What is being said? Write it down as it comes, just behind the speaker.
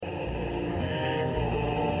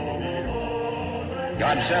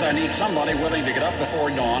God said, I need somebody willing to get up before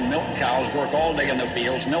dawn, milk cows, work all day in the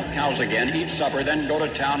fields, milk cows again, eat supper, then go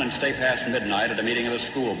to town and stay past midnight at a meeting of the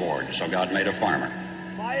school board. So God made a farmer.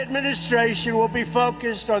 My administration will be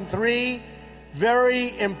focused on three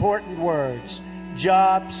very important words: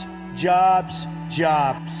 jobs, jobs,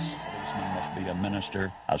 jobs. A policeman must be a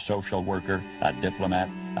minister, a social worker, a diplomat,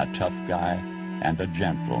 a tough guy, and a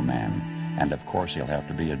gentleman. And of course he'll have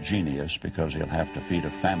to be a genius because he'll have to feed a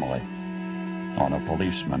family on a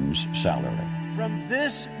policeman's salary. From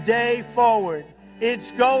this day forward,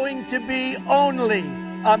 it's going to be only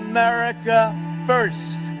America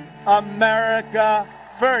first. America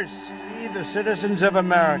first. We, the citizens of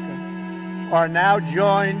America, are now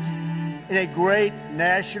joined in a great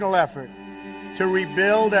national effort to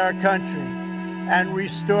rebuild our country and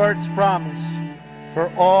restore its promise for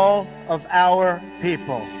all of our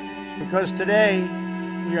people. Because today,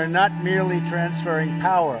 we are not merely transferring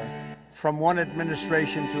power from one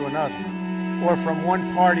administration to another, or from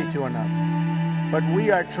one party to another, but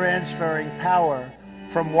we are transferring power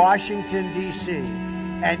from Washington, D.C.,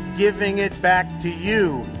 and giving it back to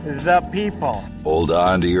you, the people. Hold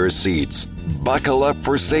on to your seats. Buckle up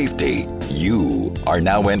for safety. You are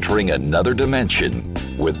now entering another dimension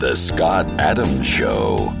with the Scott Adams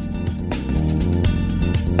Show.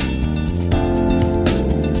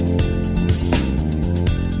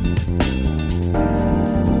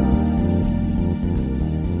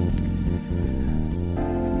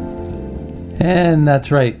 And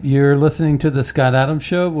that's right. You're listening to the Scott Adams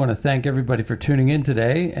Show. I want to thank everybody for tuning in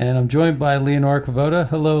today. And I'm joined by Leonora Kavoda.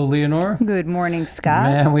 Hello, Leonora. Good morning,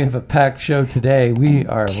 Scott. Man, we have a packed show today. We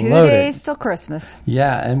are loaded. 2 days till Christmas.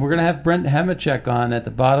 Yeah, and we're going to have Brent Hemachek on at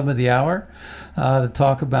the bottom of the hour to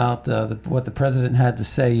talk about what the president had to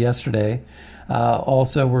say yesterday.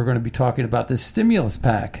 Also, we're going to be talking about this stimulus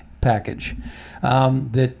package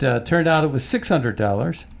that turned out it was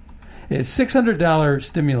 $600. It's a $600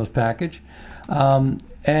 stimulus package.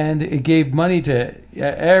 And it gave money to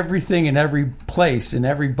everything and every place and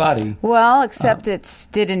everybody. Well, except it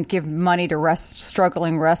didn't give money to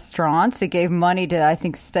struggling restaurants. It gave money to, I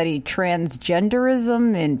think, study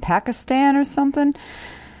transgenderism in Pakistan or something.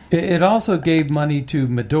 It also gave money to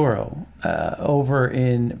Maduro over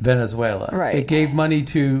in Venezuela. Right. It gave money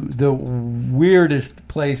to the weirdest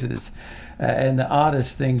places and the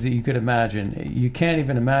oddest things that you could imagine. You can't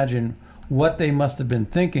even imagine what they must have been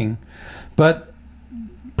thinking. But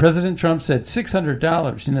President Trump said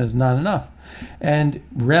 $600, is not enough. And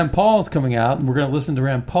Rand Paul is coming out, and we're going to listen to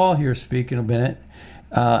Rand Paul here speak in a minute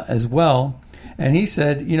as well. And he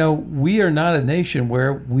said, we are not a nation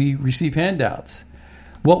where we receive handouts.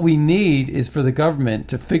 What we need is for the government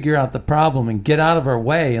to figure out the problem and get out of our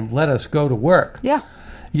way and let us go to work. Yeah.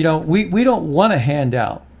 We don't want a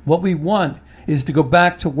handout. What we want is to go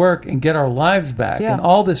back to work and get our lives back. Yeah. And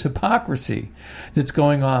all this hypocrisy that's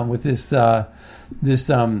going on with this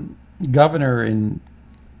governor in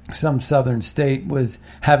some southern state was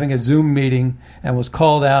having a Zoom meeting and was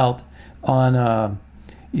called out on a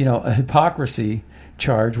hypocrisy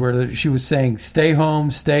charge where she was saying, stay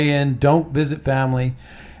home, stay in, don't visit family.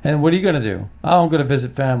 And what are you going to do? Oh, I'm going to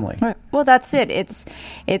visit family. Right. Well, that's it. It's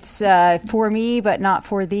for me, but not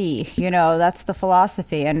for thee. That's the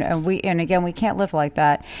philosophy. And again, we can't live like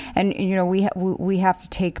that. And we have to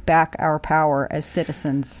take back our power as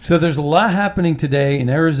citizens. So there's a lot happening today in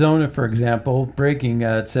Arizona, for example. Breaking,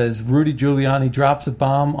 it says Rudy Giuliani drops a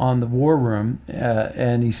bomb on the war room,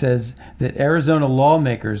 and he says that Arizona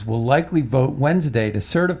lawmakers will likely vote Wednesday to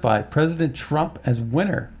certify President Trump as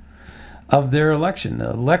winner of their election. The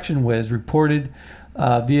Election Whiz reported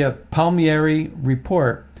via Palmieri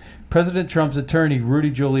Report, President Trump's attorney, Rudy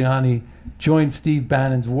Giuliani, joined Steve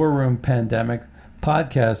Bannon's War Room Pandemic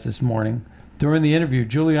podcast this morning. During the interview,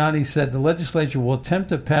 Giuliani said the legislature will attempt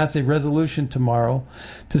to pass a resolution tomorrow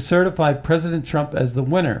to certify President Trump as the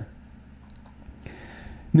winner.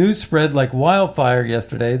 News spread like wildfire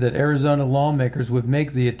yesterday that Arizona lawmakers would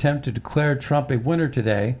make the attempt to declare Trump a winner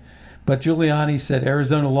today, but Giuliani said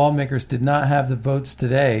Arizona lawmakers did not have the votes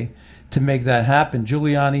today to make that happen.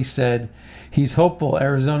 Giuliani said he's hopeful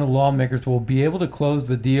Arizona lawmakers will be able to close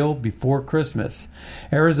the deal before Christmas.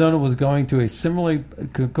 Arizona was going to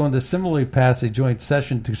similarly pass a joint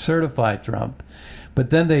session to certify Trump, but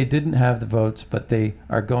then they didn't have the votes, but they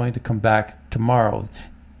are going to come back tomorrow.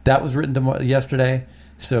 That was written yesterday.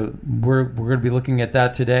 So we're going to be looking at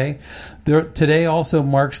that today. Today also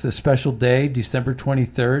marks the special day, December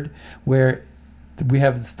 23rd, where we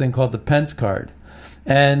have this thing called the Pence card.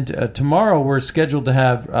 And tomorrow we're scheduled to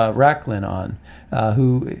have Racklin on,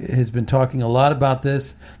 who has been talking a lot about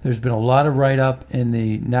this. There's been a lot of write-up in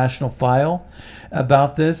the National File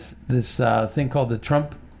about this thing called the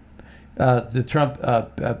Trump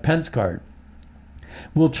Pence card.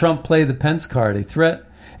 Will Trump play the Pence card?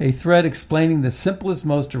 A thread explaining the simplest,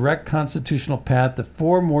 most direct constitutional path to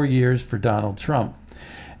 4 more years for Donald Trump.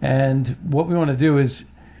 And what we want to do is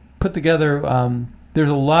put together, there's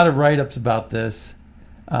a lot of write-ups about this.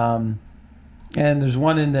 And there's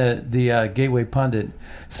one in the Gateway Pundit.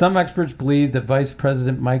 Some experts believe that Vice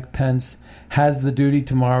President Mike Pence has the duty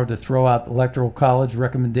tomorrow to throw out Electoral College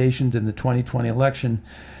recommendations in the 2020 election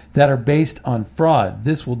that are based on fraud.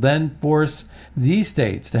 This will then force these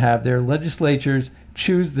states to have their legislatures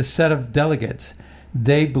choose the set of delegates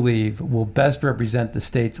they believe will best represent the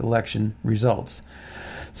state's election results.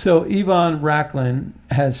 So Ivan Racklin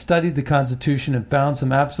has studied the Constitution and found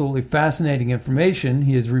some absolutely fascinating information.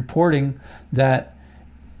 He is reporting that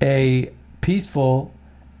a peaceful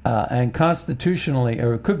and constitutionally,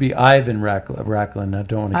 or it could be Ivan Racklin. I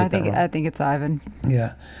don't want to get that wrong. I think it's Ivan.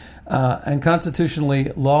 Yeah. And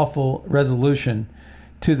constitutionally lawful resolution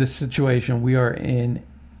to the situation we are in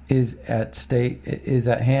is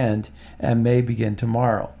at hand and may begin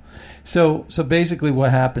tomorrow. So basically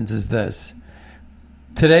what happens is this.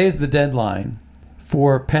 Today is the deadline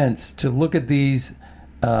for Pence to look at these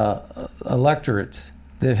electorates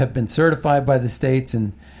that have been certified by the states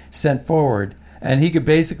and sent forward. And he could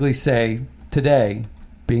basically say today,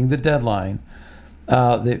 being the deadline,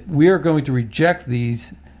 that we are going to reject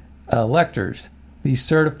these electors, these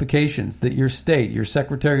certifications that your state, your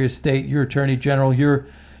Secretary of State, your Attorney General, your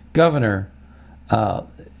Governor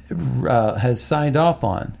has signed off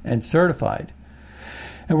on and certified.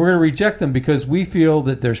 And we're going to reject them because we feel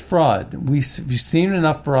that there's fraud. We've seen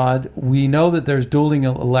enough fraud. We know that there's dueling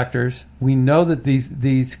electors. We know that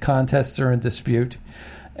these contests are in dispute.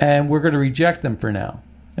 And we're going to reject them for now.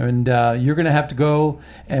 And you're going to have to go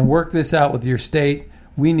and work this out with your state.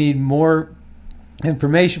 We need more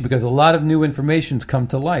information because a lot of new information's come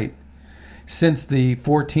to light since the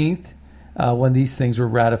 14th when these things were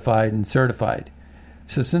ratified and certified.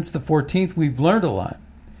 So since the 14th, we've learned a lot.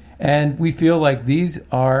 And we feel like these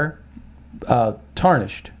are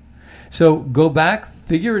tarnished. So go back,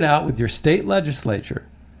 figure it out with your state legislature,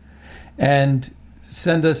 and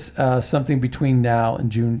send us something between now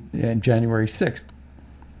and January 6th.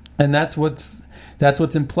 And that's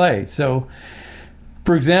what's in play. So,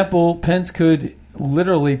 for example, Pence could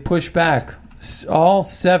literally push back all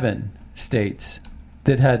 7 states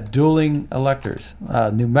that had dueling electors: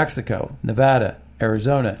 New Mexico, Nevada,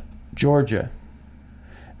 Arizona, Georgia,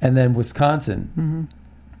 and then Wisconsin,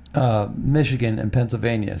 Michigan, and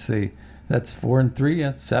Pennsylvania. See, that's 4 and 3,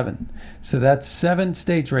 that's 7. So that's 7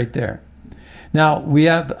 states right there. Now, we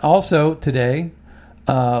have also today,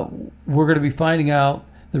 we're going to be finding out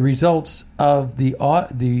the results of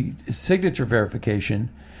the signature verification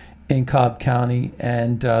in Cobb County,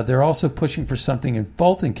 and they're also pushing for something in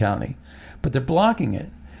Fulton County, but they're blocking it.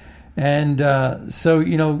 And so,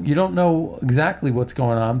 you don't know exactly what's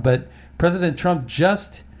going on, but President Trump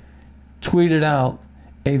just tweeted out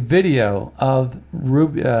a video of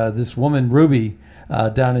this woman, Ruby,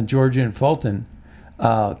 down in Georgia in Fulton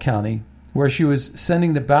County, where she was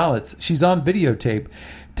sending the ballots. She's on videotape,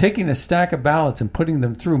 taking a stack of ballots and putting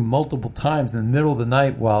them through multiple times in the middle of the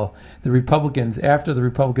night while after the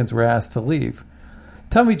Republicans were asked to leave.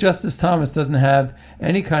 Tell me Justice Thomas doesn't have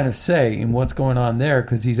any kind of say in what's going on there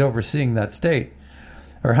because he's overseeing that state.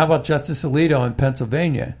 Or how about Justice Alito in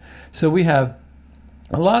Pennsylvania? So we have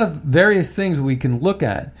a lot of various things we can look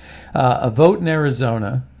at. A vote in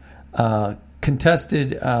Arizona,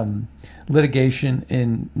 contested litigation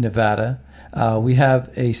in Nevada. We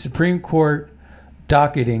have a Supreme Court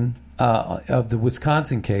docketing of the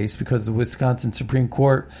Wisconsin case because the Wisconsin Supreme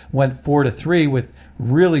Court went 4-3 with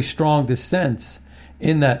really strong dissents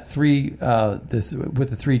in that with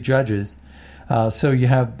the 3 judges. So you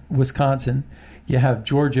have Wisconsin, you have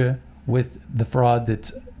Georgia with the fraud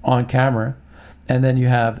that's on camera, and then you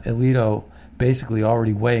have Alito basically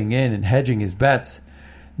already weighing in and hedging his bets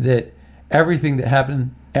that everything that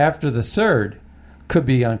happened after the 3rd could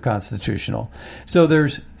be unconstitutional. So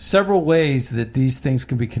there's several ways that these things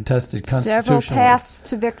can be contested constitutionally. Several paths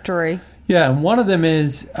to victory. Yeah, and one of them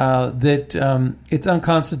is that it's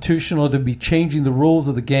unconstitutional to be changing the rules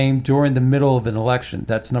of the game during the middle of an election.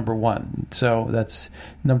 That's number 1. So that's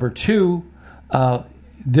number 2.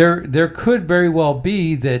 There could very well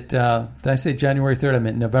be that, did I say January 3rd? I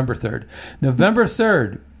meant November 3rd. November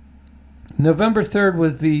 3rd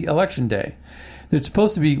was the election day. It's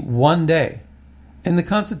supposed to be one day. In the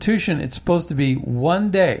Constitution, it's supposed to be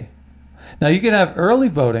 1 day. Now, you can have early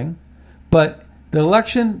voting, but the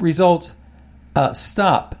election results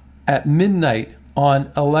stop at midnight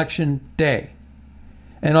on election day.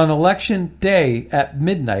 And on election day at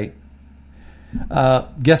midnight,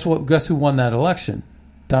 guess what? Guess who won that election?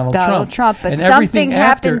 Donald Trump. But and something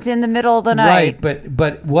happens in the middle of the night. Right,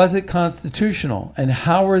 but was it constitutional? And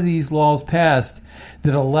how are these laws passed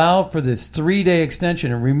that allow for this 3-day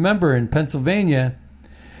extension? And remember, in Pennsylvania,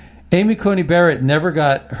 Amy Coney Barrett never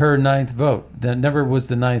got her 9th vote. That never was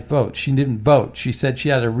the 9th vote. She didn't vote. She said she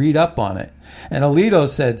had to read up on it. And Alito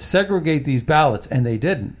said, segregate these ballots, and they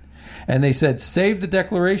didn't. And they said, save the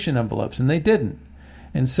declaration envelopes, and they didn't.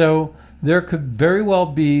 And so there could very well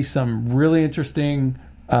be some really interesting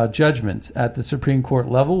judgments at the Supreme Court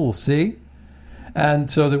level. We'll see. And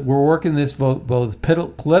so that we're working this vote both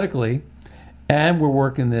politically and we're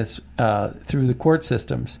working this through the court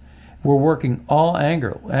systems. We're working all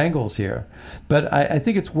angles here. But I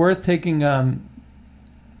think it's worth taking a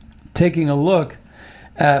look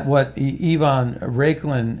at what Yvonne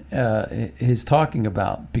Raiklin is talking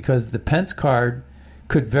about, because the Pence card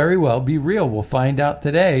could very well be real. We'll find out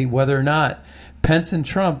today whether or not Pence and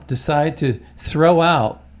Trump decide to throw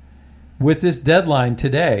out, with this deadline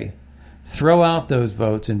today, throw out those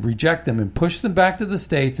votes and reject them and push them back to the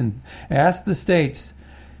states and ask the states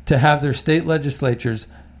to have their state legislatures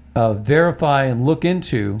verify and look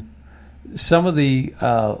into some of the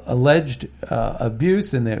alleged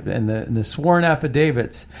abuse and the sworn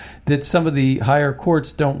affidavits that some of the higher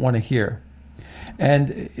courts don't want to hear.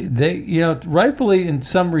 And they, rightfully, in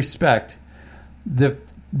some respect,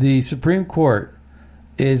 the Supreme Court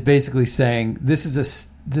is basically saying this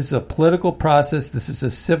is a political process, this is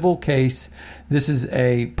a civil case, this is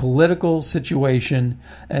a political situation,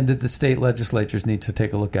 and that the state legislatures need to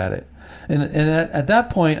take a look at it. And at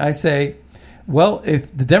that point, I say, well,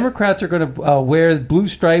 if the Democrats are going to wear blue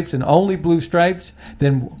stripes and only blue stripes,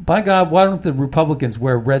 then by God, why don't the Republicans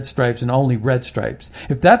wear red stripes and only red stripes?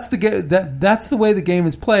 If that's that's the way the game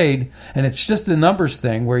is played, and it's just a numbers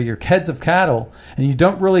thing where you're heads of cattle and you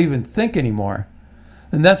don't really even think anymore,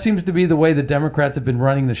 and that seems to be the way the Democrats have been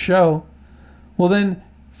running the show, well then,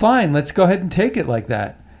 fine, let's go ahead and take it like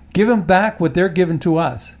that. Give them back what they're giving to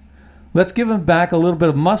us. Let's give them back a little bit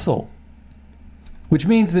of muscle. Which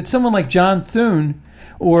means that someone like John Thune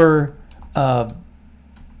or, Mitch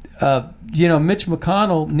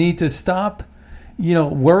McConnell need to stop,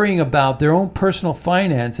 worrying about their own personal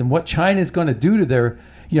finance and what China is going to do to their,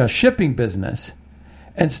 shipping business,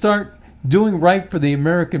 and start doing right for the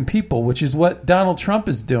American people, which is what Donald Trump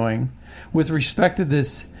is doing with respect to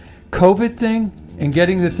this COVID thing and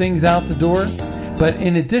getting the things out the door. But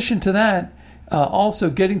in addition to that, also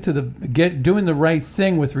doing the right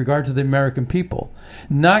thing with regard to the American people,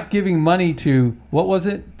 not giving money to, what was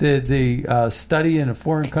it, the study in a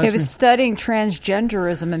foreign country? It was studying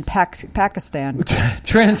transgenderism in Pakistan.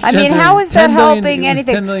 Transgender. I mean, how is that helping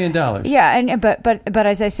anything? $10 million. Yeah, but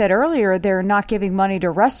as I said earlier, they're not giving money to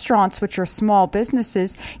restaurants, which are small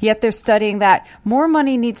businesses. Yet they're studying that more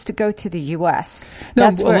money needs to go to the U.S. No,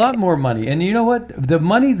 a lot more money. And you know what? The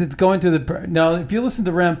money that's going to now, if you listen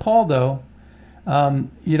to Rand Paul, though.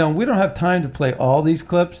 We don't have time to play all these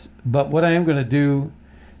clips, but what I am going to do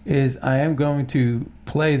is I am going to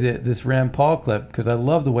play this Rand Paul clip because I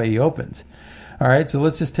love the way he opens. All right, so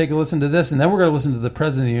let's just take a listen to this, and then we're going to listen to the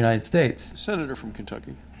President of the United States. Senator from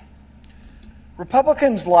Kentucky.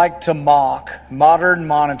 Republicans like to mock modern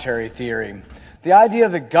monetary theory, the idea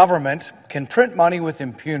that government can print money with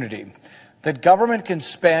impunity, that government can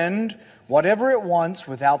spend whatever it wants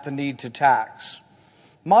without the need to tax.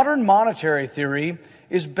 Modern monetary theory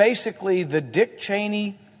is basically the Dick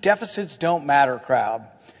Cheney deficits don't matter crowd,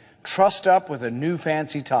 trussed up with a new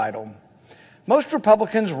fancy title. Most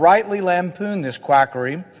Republicans rightly lampoon this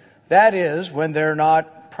quackery, that is, when they're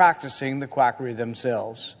not practicing the quackery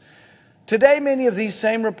themselves. Today, many of these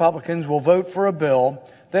same Republicans will vote for a bill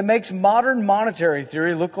that makes modern monetary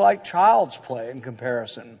theory look like child's play in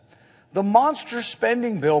comparison. The monster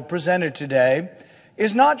spending bill presented today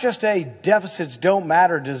is not just a deficits don't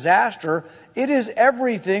matter disaster, it is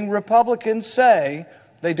everything Republicans say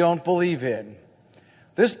they don't believe in.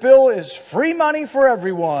 This bill is free money for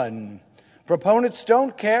everyone. Proponents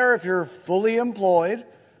don't care if you're fully employed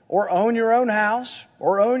or own your own house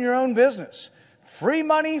or own your own business. Free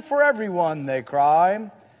money for everyone, they cry.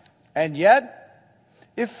 And yet,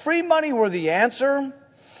 if free money were the answer,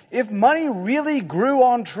 if money really grew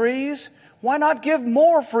on trees, why not give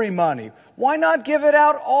more free money? Why not give it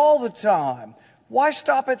out all the time? Why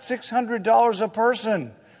stop at $600 a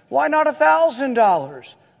person? Why not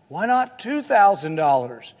 $1,000? Why not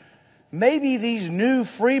 $2,000? maybe these new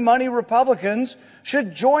free money Republicans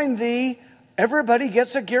should join the everybody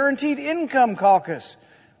gets a guaranteed income caucus.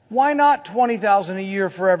 Why not $20,000 a year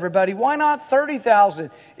for everybody? Why not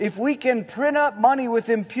 $30,000? If we can print up money with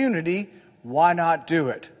impunity, why not do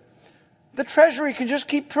it? The Treasury can just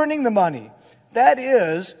keep printing the money. That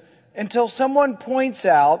is, until someone points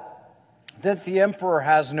out that the emperor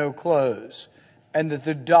has no clothes and that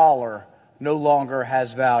the dollar no longer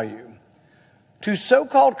has value. To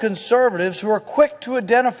so-called conservatives who are quick to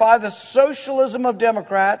identify the socialism of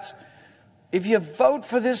Democrats, if you vote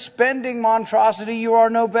for this spending monstrosity, you are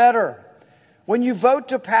no better. When you vote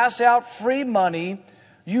to pass out free money,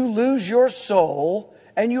 you lose your soul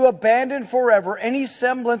and you abandon forever any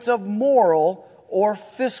semblance of moral or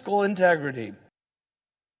fiscal integrity.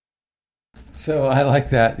 So I like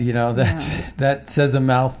that. That says a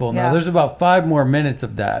mouthful. Yeah. Now there's about 5 more minutes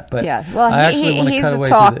of that, but yeah. Well, I actually want to he's cut a away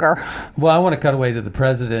talker. I want to cut away to the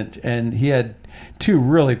president, and he had 2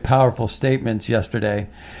 really powerful statements yesterday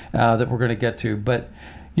that we're going to get to. But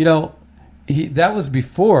that was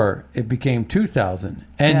before it became 2000.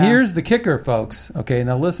 And here's the kicker, folks. Okay,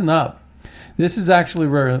 now listen up. This is actually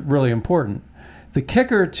really important. The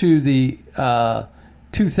kicker to the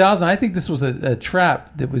 2000, I think this was a trap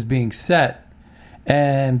that was being set.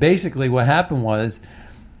 And basically what happened was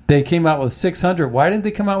they came out with 600. Why didn't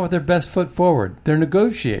they come out with their best foot forward? They're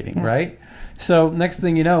negotiating, right? So next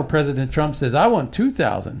thing you know, President Trump says, I want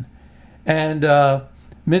 2,000. And Chuck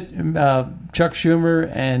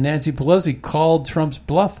Schumer and Nancy Pelosi called Trump's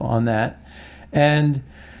bluff on that. And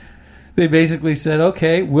they basically said,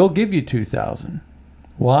 okay, we'll give you 2,000.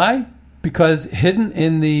 Why? Because hidden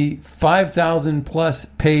in the 5,000 plus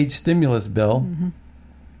page stimulus bill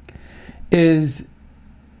is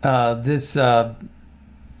this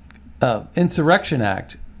Insurrection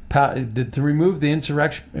Act, to remove the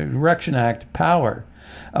Insurrection Act power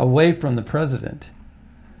away from the president.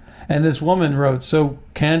 And this woman wrote so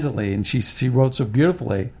candidly, and she wrote so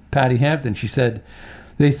beautifully, Patty Hampton, she said,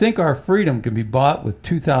 they think our freedom can be bought with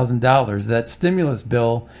 $2,000. That stimulus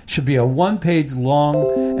bill should be a 1-page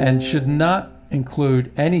long and should not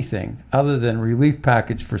include anything other than relief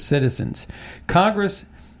package for citizens. Congress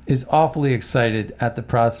is awfully excited at the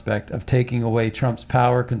prospect of taking away Trump's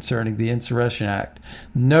power concerning the Insurrection Act.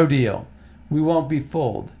 No deal. We won't be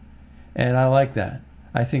fooled. And I like that.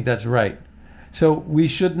 I think that's right. So we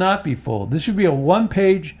should not be fooled. This should be a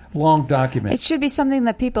 1-page long document. It should be something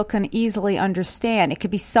that people can easily understand. It could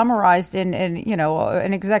be summarized in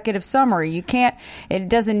an executive summary. It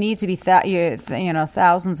doesn't need to be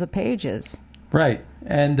thousands of pages. Right.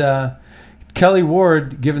 And Kelly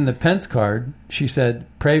Ward, given the Pence card, she said,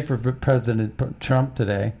 pray for President Trump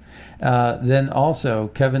today. Then also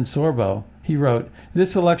Kevin Sorbo, he wrote,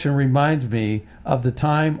 this election reminds me of the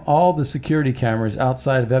time all the security cameras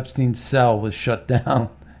outside of Epstein's cell was shut down.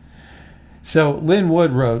 So Lynn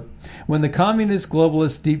Wood wrote, when the communist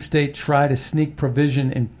globalist deep state try to sneak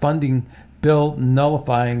provision in funding bill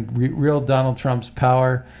nullifying real Donald Trump's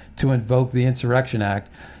power to invoke the Insurrection Act,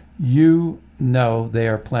 you know they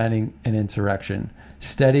are planning an insurrection.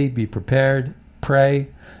 Steady, be prepared, pray.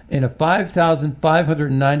 In a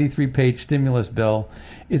 5,593-page stimulus bill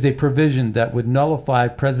is a provision that would nullify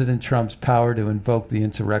President Trump's power to invoke the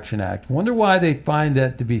Insurrection Act. Wonder why they find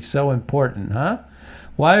that to be so important, huh?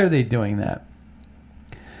 Why are they doing that?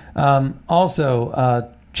 Chad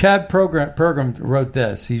Pergram wrote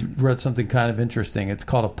this. He wrote something kind of interesting. It's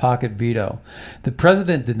called a pocket veto. The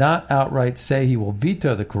president did not outright say he will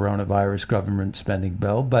veto the coronavirus government spending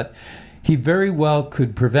bill, but he very well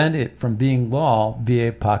could prevent it from being law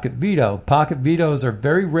via pocket veto. Pocket vetoes are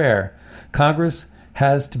very rare. Congress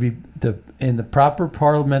has to be in the proper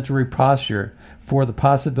parliamentary posture for the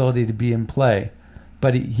possibility to be in play.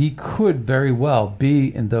 But he could very well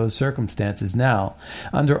be in those circumstances now.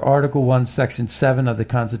 Under Article 1, Section 7 of the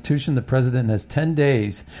Constitution, the president has 10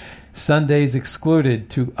 days, Sundays excluded,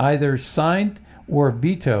 to either sign or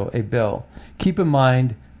veto a bill. Keep in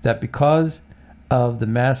mind that because of the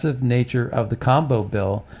massive nature of the combo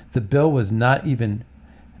bill, the bill has not even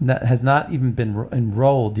been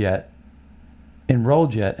enrolled yet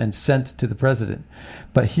and sent to the president.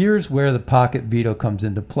 But here's where the pocket veto comes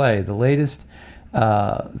into play. The latest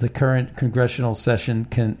the current congressional session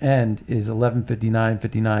can end is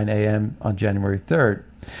 11:59 a.m. on January 3rd.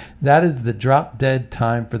 That is the drop-dead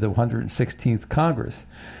time for the 116th Congress.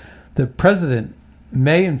 The president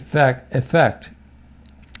may in effect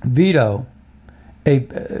veto a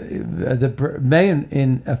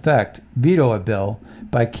bill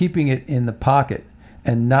by keeping it in the pocket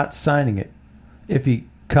and not signing it if he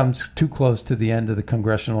comes too close to the end of the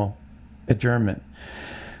congressional adjournment.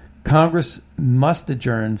 Congress must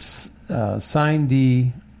adjourn sine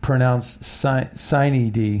die, pronounced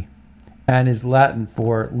sine die, and is Latin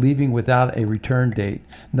for leaving without a return date,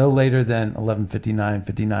 no later than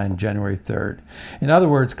 11:59 January 3rd. In other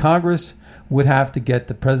words, Congress would have to get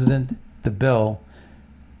the president the bill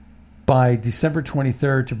by December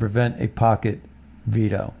 23rd to prevent a pocket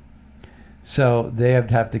veto. So they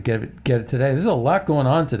have to get it today. There's a lot going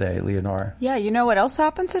on today, Leonora. Yeah, you know what else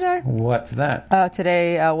happened today? What's that?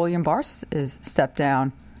 Today, William Barr is stepped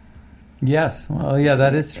down. Yes. Well, yeah,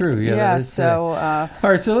 that is true. Yeah, that is so... all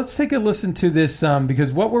right, so let's take a listen to this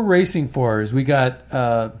because what we're racing for is we got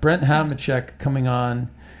Brent Hamachek coming on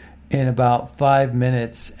in about 5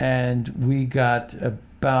 minutes, and we got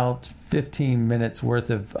about 15 minutes worth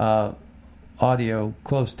of audio,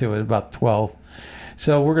 close to it, about 12.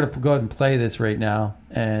 So we're going to go ahead and play this right now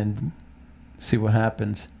and see what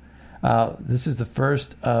happens. This is the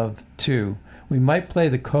first of two. We might play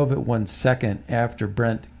the COVID one second after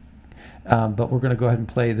Brent, but we're going to go ahead and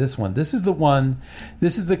play this one. This is the one.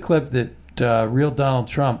 This is the clip that real Donald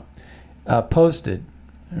Trump posted.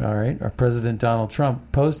 All right, our President Donald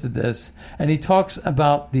Trump posted this, and he talks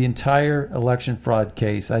about the entire election fraud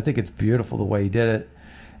case. I think it's beautiful the way he did it,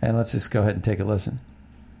 and let's just go ahead and take a listen.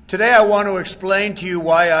 Today I want to explain to you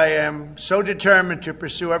why I am so determined to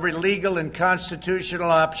pursue every legal and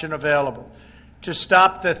constitutional option available to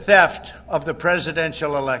stop the theft of the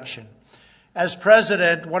presidential election. As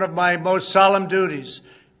president, one of my most solemn duties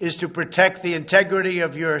is to protect the integrity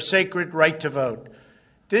of your sacred right to vote.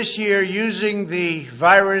 This year, using the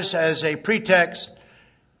virus as a pretext,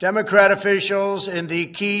 Democrat officials in the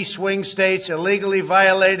key swing states illegally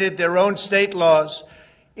violated their own state laws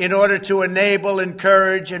in order to enable,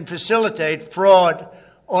 encourage, and facilitate fraud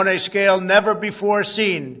on a scale never before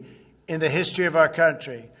seen in the history of our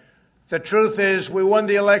country. The truth is, we won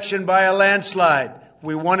the election by a landslide.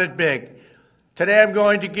 We won it big. Today I'm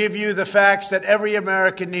going to give you the facts that every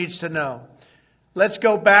American needs to know. Let's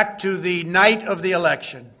go back to the night of the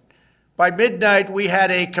election. By midnight, we had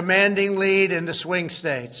a commanding lead in the swing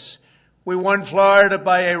states. We won Florida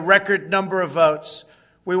by a record number of votes.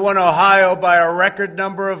 We won Ohio by a record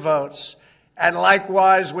number of votes. And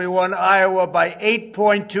likewise, we won Iowa by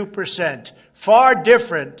 8.2%, far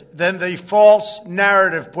different than the false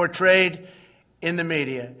narrative portrayed in the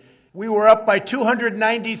media. We were up by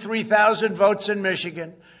 293,000 votes in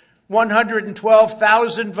Michigan,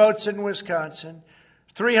 112,000 votes in Wisconsin,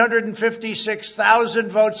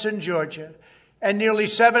 356,000 votes in Georgia, and nearly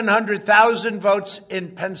 700,000 votes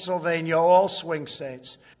in Pennsylvania, all swing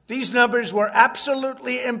states. These numbers were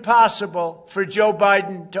absolutely impossible for Joe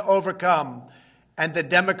Biden to overcome, and the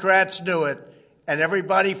Democrats knew it, and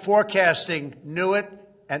everybody forecasting knew it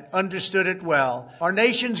and understood it well. Our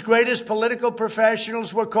nation's greatest political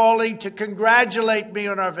professionals were calling to congratulate me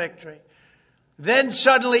on our victory. Then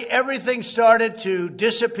suddenly everything started to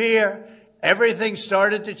disappear. Everything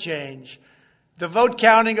started to change. The vote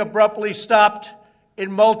counting abruptly stopped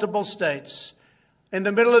in multiple states. In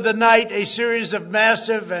the middle of the night, a series of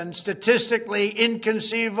massive and statistically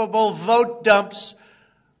inconceivable vote dumps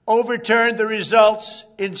overturned the results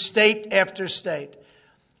in state after state.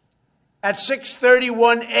 At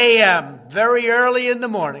 6:31 a.m., very early in the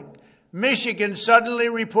morning, Michigan suddenly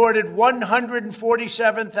reported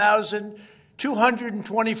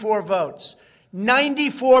 147,224 votes,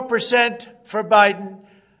 94% for Biden,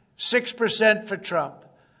 6% for Trump.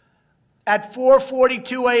 At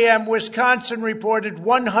 4:42 a.m., Wisconsin reported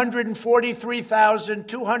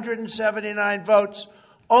 143,279 votes,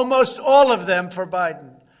 almost all of them for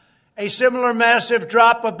Biden. A similar massive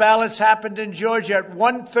drop of ballots happened in Georgia at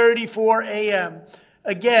 1:34 a.m.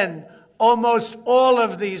 Again, almost all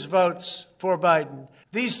of these votes for Biden.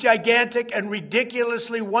 These gigantic and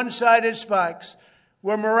ridiculously one-sided spikes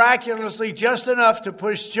were miraculously just enough to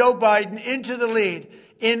push Joe Biden into the lead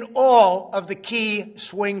in all of the key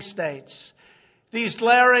swing states. These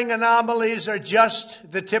glaring anomalies are just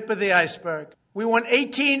the tip of the iceberg. We won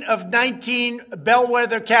 18 of 19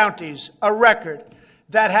 bellwether counties, a record,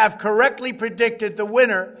 that have correctly predicted the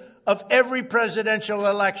winner of every presidential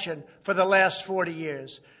election for the last 40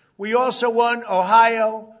 years. We also won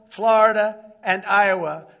Ohio, Florida, and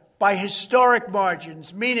Iowa by historic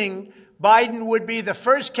margins, meaning Biden would be the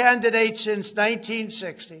first candidate since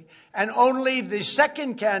 1960 and only the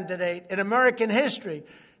second candidate in American history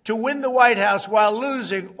to win the White House while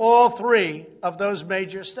losing all three of those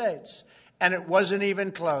major states. And it wasn't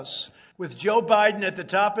even close. With Joe Biden at the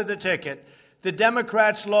top of the ticket, the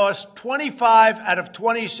Democrats lost 25 out of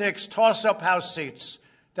 26 toss-up House seats.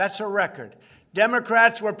 That's a record.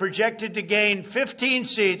 Democrats were projected to gain 15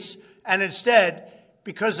 seats, and instead,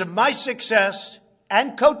 because of my success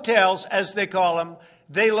and coattails, as they call them,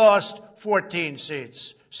 they lost 14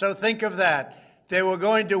 seats. So think of that. They were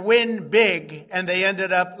going to win big, and they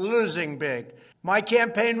ended up losing big. My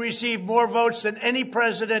campaign received more votes than any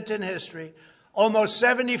president in history. Almost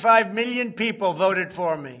 75 million people voted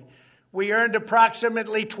for me. We earned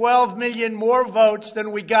approximately 12 million more votes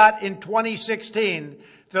than we got in 2016,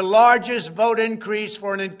 the largest vote increase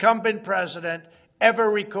for an incumbent president ever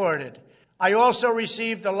recorded. I also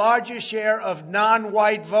received the largest share of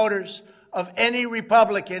non-white voters of any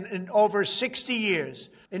Republican in over 60 years.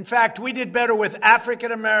 In fact, we did better with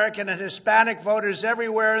African American and Hispanic voters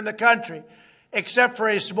everywhere in the country, except for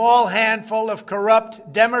a small handful of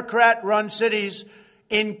corrupt Democrat-run cities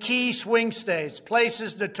in key swing states,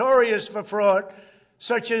 places notorious for fraud,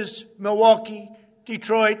 such as Milwaukee,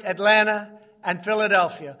 Detroit, Atlanta, and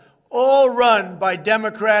Philadelphia, all run by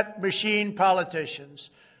Democrat machine politicians.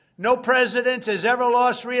 No president has ever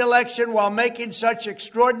lost re-election while making such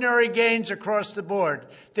extraordinary gains across the board.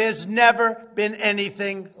 There's never been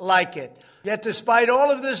anything like it. Yet despite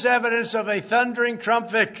all of this evidence of a thundering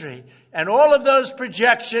Trump victory and all of those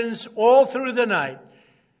projections all through the night,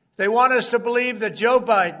 they want us to believe that Joe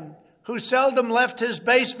Biden, who seldom left his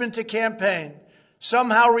basement to campaign,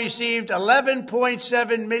 somehow received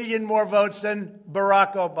 11.7 million more votes than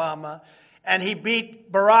Barack Obama, and he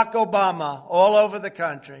beat Barack Obama all over the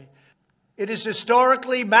country. It is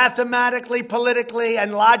historically, mathematically, politically,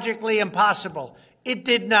 and logically impossible. It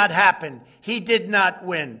did not happen. He did not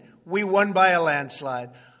win. We won by a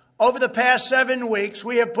landslide. Over the past 7 weeks,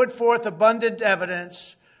 we have put forth abundant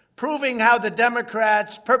evidence proving how the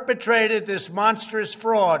Democrats perpetrated this monstrous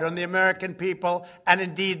fraud on the American people and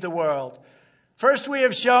indeed the world. First, we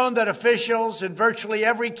have shown that officials in virtually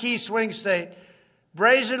every key swing state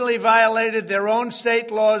brazenly violated their own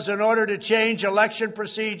state laws in order to change election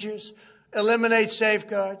procedures, eliminate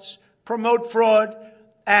safeguards, promote fraud,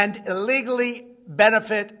 and illegally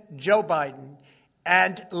benefit Joe Biden.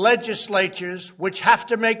 And legislatures, which have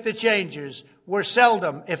to make the changes, were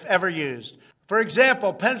seldom, if ever, used. For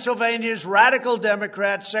example, Pennsylvania's radical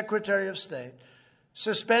Democrat Secretary of State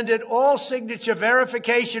suspended all signature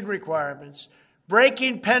verification requirements,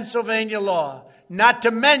 breaking Pennsylvania law, not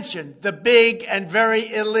to mention the big and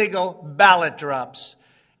very illegal ballot drops.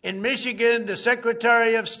 In Michigan, the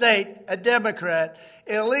Secretary of State, a Democrat,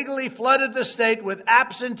 illegally flooded the state with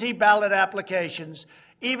absentee ballot applications,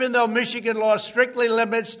 even though Michigan law strictly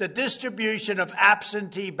limits the distribution of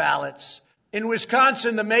absentee ballots. In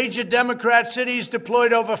Wisconsin, the major Democrat cities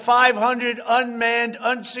deployed over 500 unmanned,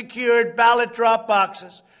 unsecured ballot drop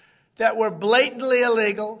boxes that were blatantly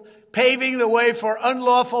illegal, paving the way for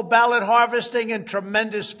unlawful ballot harvesting and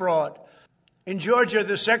tremendous fraud. In Georgia,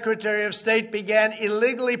 the Secretary of State began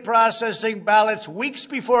illegally processing ballots weeks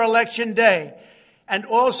before Election Day and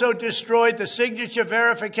also destroyed the signature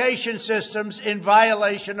verification systems in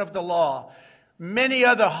violation of the law. Many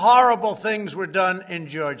other horrible things were done in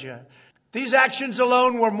Georgia. These actions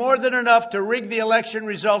alone were more than enough to rig the election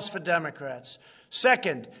results for Democrats.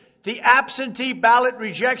 Second, the absentee ballot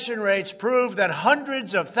rejection rates proved that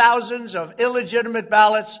hundreds of thousands of illegitimate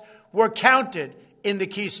ballots were counted in the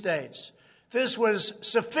key states. This was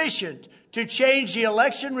sufficient to change the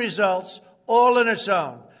election results all on its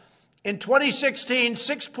own. In 2016,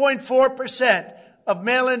 6.4% of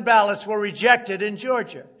mail-in ballots were rejected in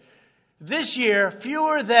Georgia. This year,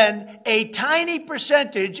 fewer than a tiny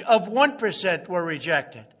percentage of 1% were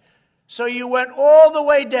rejected. So you went all the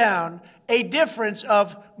way down, a difference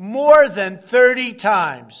of more than 30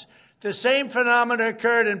 times. The same phenomenon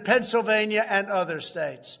occurred in Pennsylvania and other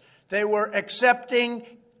states. They were accepting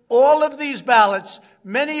all of these ballots,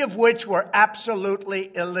 many of which were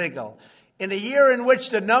absolutely illegal. In a year in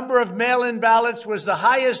which the number of mail-in ballots was the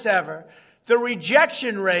highest ever, the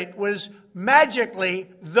rejection rate was magically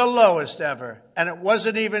the lowest ever, and it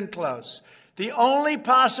wasn't even close. The only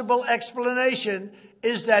possible explanation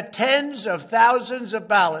is that tens of thousands of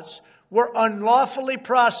ballots were unlawfully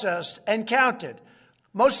processed and counted.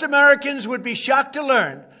 Most Americans would be shocked to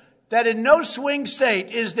learn that in no swing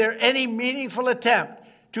state is there any meaningful attempt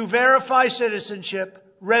to verify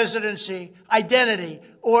citizenship, residency, identity,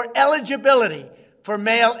 or eligibility for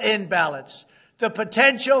mail-in ballots. The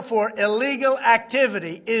potential for illegal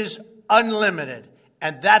activity is unlimited,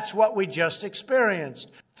 and that's what we just experienced.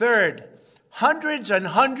 Third, hundreds and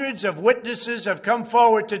hundreds of witnesses have come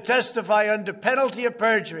forward to testify under penalty of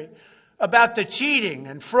perjury about the cheating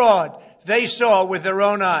and fraud they saw with their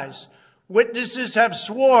own eyes. Witnesses have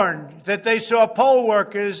sworn that they saw poll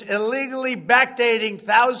workers illegally backdating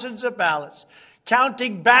thousands of ballots,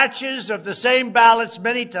 counting batches of the same ballots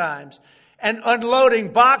many times, and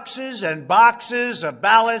unloading boxes and boxes of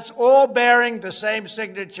ballots, all bearing the same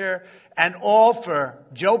signature and all for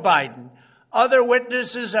Joe Biden. Other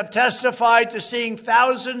witnesses have testified to seeing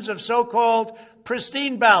thousands of so-called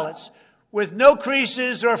pristine ballots with no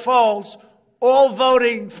creases or folds, all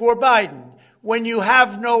voting for Biden. When you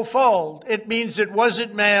have no fold, it means it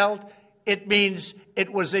wasn't mailed. It means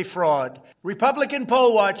it was a fraud. Republican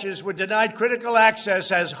poll watchers were denied critical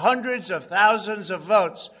access as hundreds of thousands of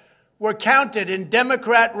votes were counted in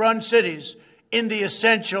Democrat-run cities in the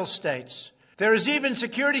essential states. There is even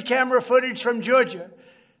security camera footage from Georgia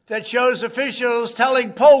that shows officials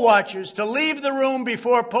telling poll watchers to leave the room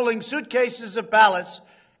before pulling suitcases of ballots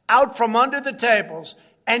out from under the tables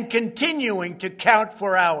and continuing to count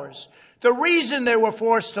for hours. The reason they were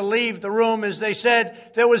forced to leave the room is they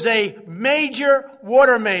said there was a major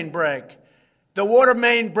water main break. The water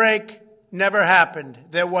main break never happened.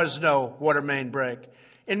 There was no water main break.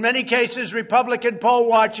 In many cases, Republican poll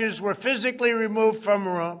watchers were physically removed from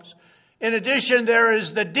rooms. In addition, there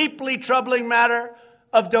is the deeply troubling matter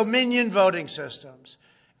of Dominion voting systems.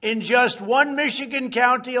 In just one Michigan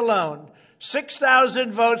county alone,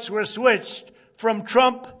 6,000 votes were switched from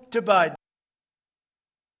Trump to Biden.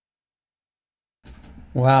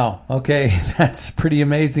 Wow. Okay. That's pretty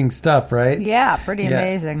amazing stuff, right? Yeah, pretty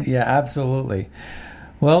amazing. Yeah, absolutely.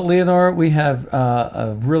 Well, Leonora, we have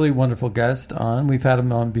a really wonderful guest on. We've had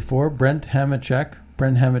him on before, Brent Hamachek.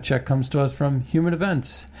 Brent Hamachek comes to us from Human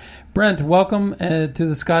Events. Brent, welcome to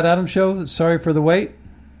the Scott Adams Show. Sorry for the wait.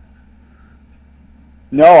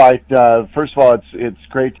 No, first of all, it's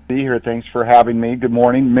great to be here. Thanks for having me. Good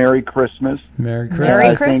morning. Merry Christmas. Merry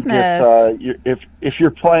Christmas. Merry Christmas.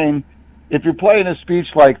 If you're playing a speech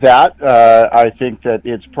like that, I think that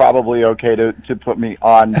it's probably okay to put me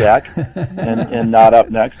on deck and not up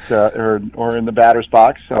next or in the batter's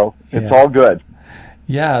box. So it's all good.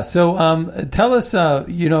 Yeah. So tell us,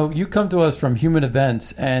 you come to us from Human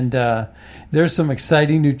Events, and there's some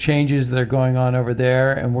exciting new changes that are going on over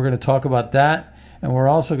there, and we're going to talk about that. And we're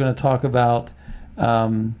also going to talk about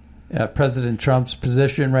President Trump's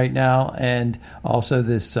position right now and also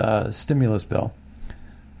this stimulus bill.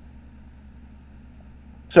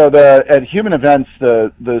 So at Human Events,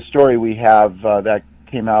 the story we have that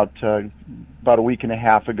came out about a week and a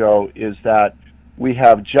half ago is that we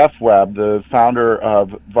have Jeff Webb, the founder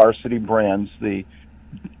of Varsity Brands, the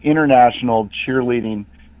international cheerleading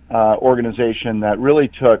organization that really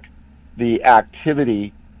took the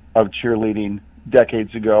activity of cheerleading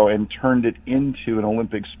decades ago and turned it into an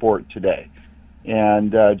Olympic sport today.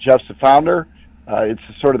 And Jeff's the founder. It's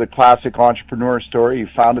sort of the classic entrepreneur story.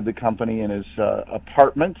 He founded the company in his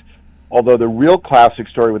apartment, although the real classic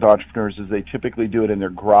story with entrepreneurs is they typically do it in their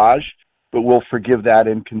garage, but we'll forgive that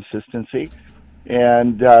inconsistency,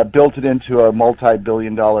 and built it into a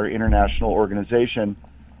multi-billion-dollar international organization.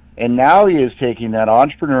 And now he is taking that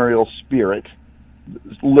entrepreneurial spirit,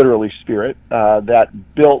 literally spirit, that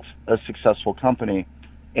built a successful company,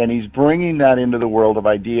 and he's bringing that into the world of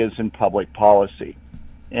ideas and public policy.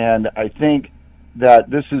 And I think that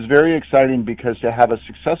this is very exciting because to have a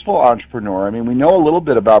successful entrepreneur, I mean, we know a little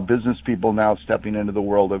bit about business people now stepping into the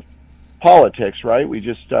world of politics, right? We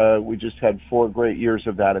just had 4 great years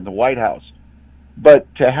of that in the White House.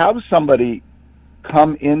 But to have somebody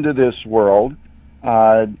come into this world,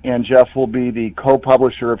 and Jeff will be the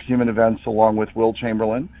co-publisher of Human Events along with Will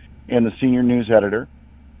Chamberlain and the senior news editor.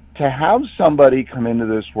 To have somebody come into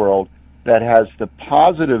this world that has the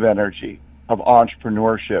positive energy of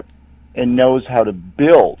entrepreneurship and knows how to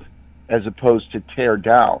build as opposed to tear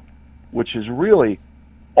down, which is really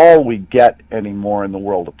all we get anymore in the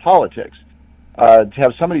world of politics. To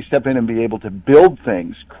have somebody step in and be able to build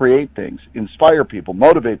things, create things, inspire people,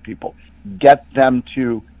 motivate people, get them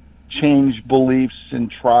to change beliefs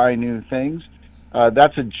and try new things,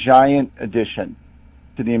 that's a giant addition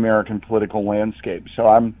to the American political landscape. So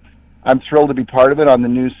I'm thrilled to be part of it on the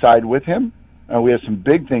news side with him. We have some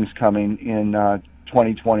big things coming in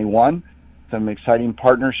 2021, some exciting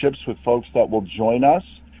partnerships with folks that will join us.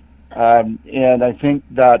 And I think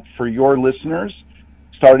that for your listeners,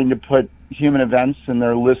 starting to put Human Events in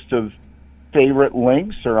their list of favorite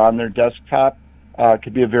links or on their desktop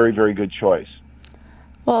could be a very, very good choice.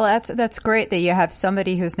 Well, that's great that you have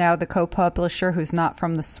somebody who's now the co-publisher who's not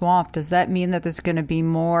from the swamp. Does that mean that there's going to be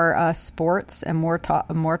more sports and more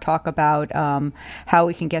talk about how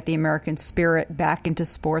we can get the American spirit back into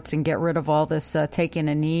sports and get rid of all this taking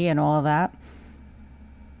a knee and all of that?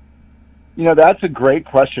 You know, that's a great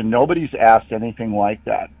question. Nobody's asked anything like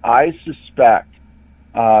that. I suspect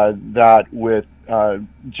that with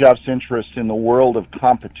Jeff's interest in the world of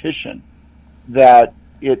competition, that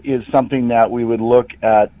it is something that we would look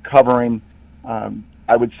at covering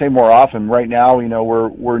I would say more often. Right now,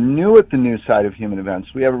 we're new at the news side of human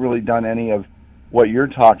events. We haven't really done any of what you're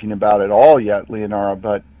talking about at all yet, Leonora,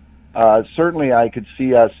 but certainly I could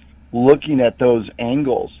see us looking at those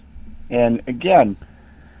angles. And again,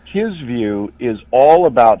 his view is all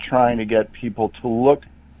about trying to get people to look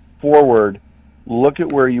forward, look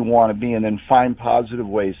at where you want to be, and then find positive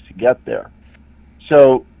ways to get there.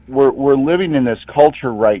 So we're living in this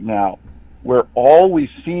culture right now where all we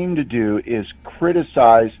seem to do is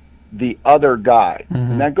criticize the other guy.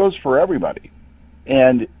 Mm-hmm. And that goes for everybody.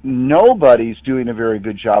 And nobody's doing a very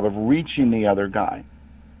good job of reaching the other guy.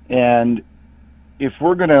 And if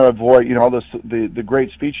we're going to avoid, all this, the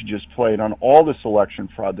great speech you just played on all this election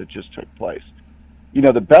fraud that just took place,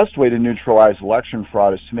 the best way to neutralize election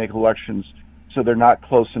fraud is to make elections so they're not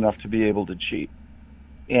close enough to be able to cheat.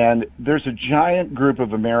 And there's a giant group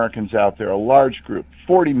of Americans out there, a large group,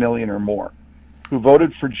 40 million or more, who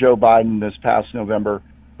voted for Joe Biden this past November,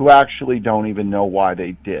 who actually don't even know why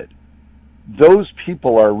they did. Those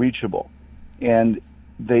people are reachable, and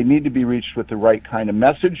they need to be reached with the right kind of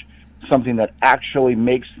message, something that actually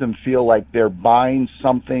makes them feel like they're buying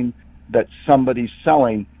something that somebody's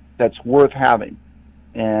selling that's worth having.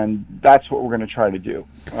 And that's what we're going to try to do.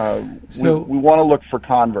 We want to look for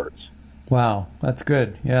converts. Wow, that's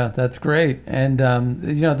good. Yeah, that's great. And,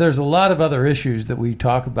 there's a lot of other issues that we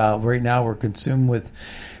talk about. Right now we're consumed with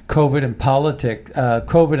COVID and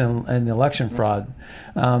COVID and election fraud.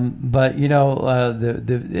 But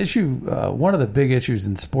the issue, one of the big issues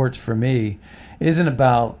in sports for me isn't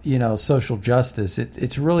about, social justice.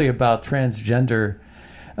 It's really about transgender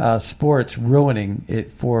sports ruining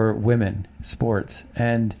it for women sports.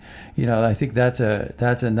 And, I think that's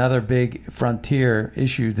another big frontier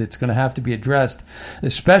issue that's going to have to be addressed,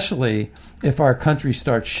 especially if our country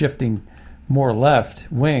starts shifting more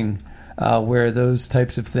left wing, where those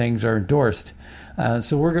types of things are endorsed.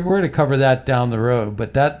 So we're going to cover that down the road,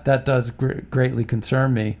 but that does greatly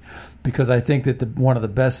concern me, because I think that one of the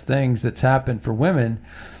best things that's happened for women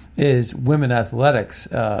is women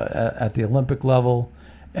athletics at the Olympic level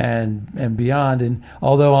and beyond. And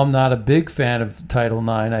although I'm not a big fan of Title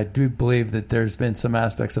IX, I do believe that there's been some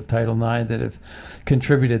aspects of Title IX that have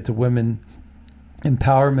contributed to women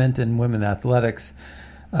empowerment and women athletics.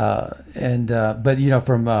 But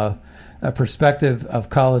from a perspective of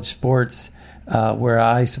college sports, where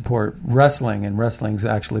I support wrestling, and wrestling's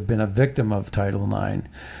actually been a victim of Title IX,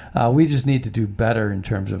 we just need to do better in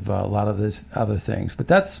terms of a lot of this other things. But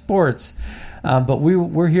that's sports. But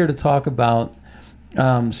we're here to talk about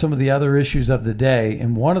some of the other issues of the day,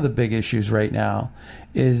 and one of the big issues right now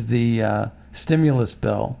is the stimulus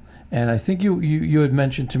bill. And I think you had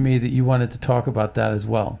mentioned to me that you wanted to talk about that as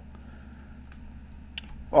well.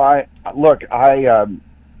 Well,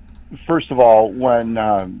 first of all, when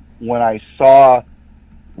I saw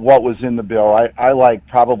what was in the bill, I like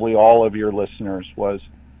probably all of your listeners, was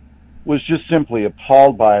just simply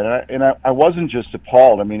appalled by it. And I wasn't just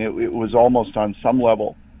appalled. I mean, it was almost on some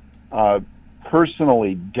level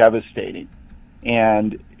personally devastating.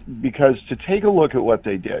 And because to take a look at what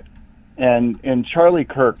they did, and Charlie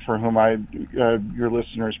Kirk, for whom your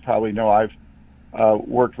listeners probably know I've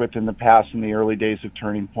worked with in the past in the early days of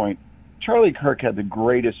Turning Point, Charlie Kirk had the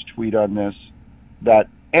greatest tweet on this that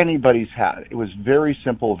anybody's had. It was very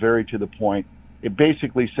simple, very to the point. It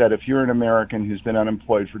basically said, if you're an American who's been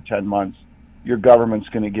unemployed for 10 months, your government's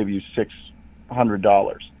going to give you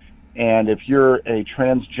 $600. And if you're a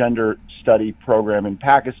transgender study program in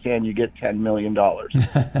Pakistan, you get $10 million.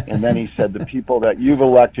 And then he said, the people that you've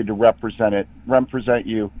elected to represent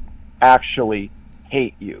you actually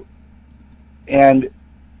hate you. And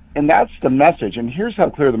that's the message. And here's how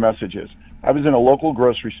clear the message is. I was in a local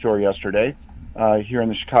grocery store yesterday here in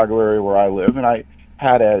the Chicago area where I live, and I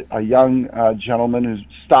had a young gentleman who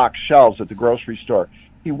stocked shelves at the grocery store.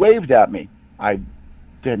 He waved at me. I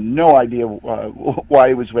had no idea why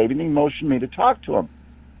he was waving. He motioned me to talk to him.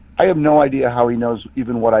 I have no idea how he knows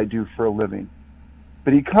even what I do for a living.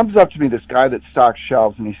 But he comes up to me, this guy that stocks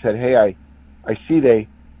shelves, and he said, hey, I see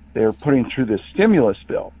they're putting through this stimulus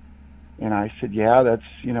bill. And I said, yeah,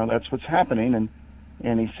 that's what's happening.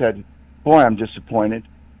 And he said, boy, I'm disappointed.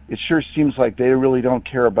 It sure seems like they really don't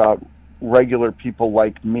care about regular people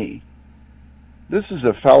like me. This is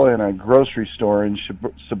a fella in a grocery store in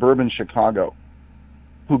suburban Chicago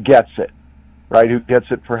who gets it, right? Who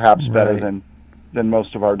gets it perhaps better than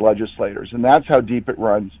most of our legislators. And that's how deep it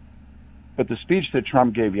runs. But the speech that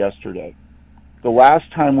Trump gave yesterday, the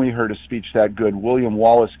last time we heard a speech that good, William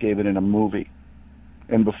Wallace gave it in a movie.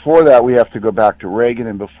 And before that, we have to go back to Reagan,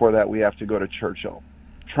 and before that, we have to go to Churchill.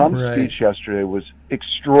 Trump's speech yesterday was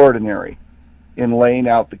extraordinary in laying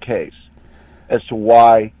out the case. as to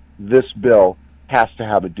why this bill has to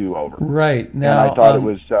have a do-over. Right. Now, and I thought it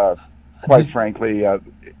was, quite frankly,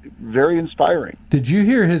 very inspiring. Did you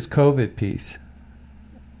hear his COVID piece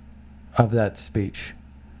of that speech?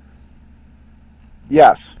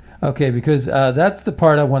 Yes. Okay, because that's the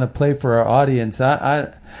part I want to play for our audience.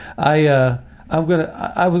 I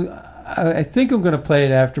think I'm gonna play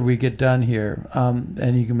it after we get done here,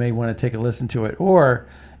 and you may want to take a listen to it, or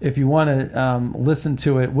if you want to listen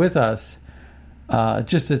to it with us,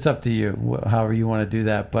 it's up to you, however you want to do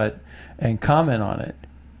that, and comment on it.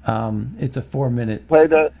 It's a 4 minute. Play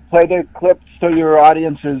the clip so your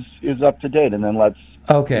audience is up to date, and then let's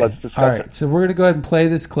discuss all right. it. So we're gonna go ahead and play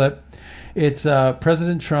this clip. It's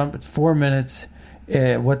President Trump. It's 4 minutes.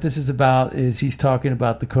 What this is about is he's talking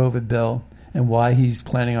about the COVID bill and why he's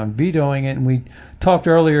planning on vetoing it. And we talked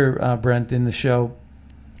earlier, Brent, in the show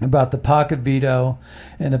about the pocket veto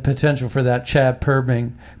and the potential for that. Chad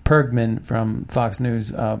Pergman from Fox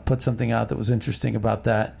News put something out that was interesting about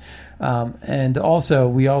that. And also,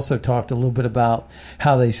 we also talked a little bit about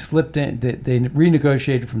how they slipped in. They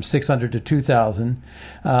renegotiated from 600 to 2,000,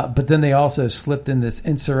 but then they also slipped in this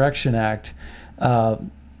Insurrection Act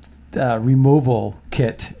removal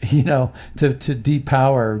kit, to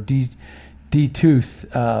depower,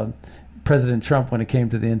 detooth President Trump when it came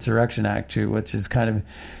to the Insurrection Act, too, which is kind of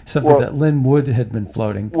something that Lynn Wood had been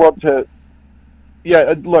floating. Well, to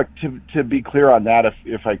be clear on that,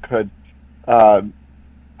 if I could,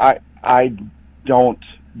 I don't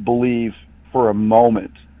believe for a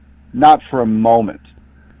moment, not for a moment,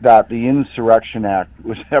 that the Insurrection Act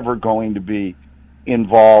was ever going to be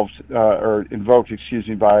invoked,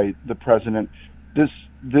 by the president. This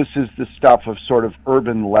is the stuff of sort of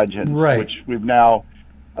urban legends, right, which we've now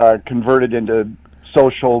converted into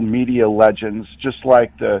social media legends, just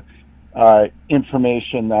like the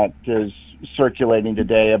information that is circulating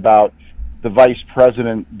today about the vice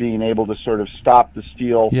president being able to sort of stop the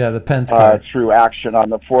steal the Pence card through action on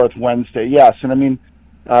the fourth Wednesday. Yes, and I mean,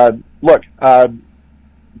 look,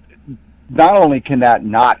 not only can that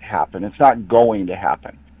not happen, it's not going to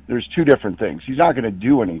happen. There's two different things. He's not going to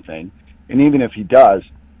do anything, and even if he does,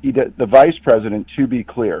 the vice president, to be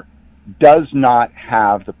clear, does not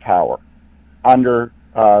have the power under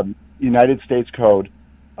United States Code,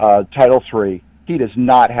 Title III. He does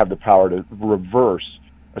not have the power to reverse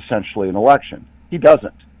essentially an election. He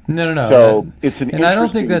doesn't. No. So it's an interesting I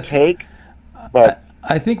don't think that's take, but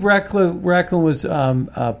I think Racklin was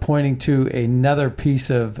pointing to another piece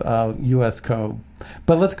of U.S. code.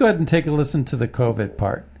 But let's go ahead and take a listen to the COVID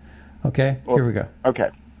part. Okay, here we go. Okay.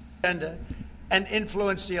 And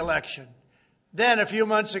influence the election. Then, a few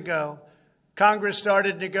months ago, Congress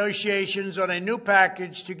started negotiations on a new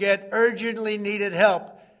package to get urgently needed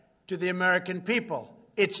help to the American people.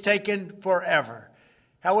 It's taken forever.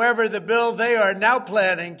 However, the bill they are now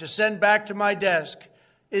planning to send back to my desk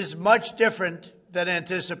is much different than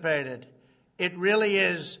anticipated. It really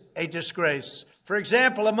is a disgrace. For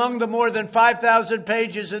example, among the more than 5,000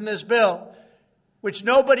 pages in this bill, which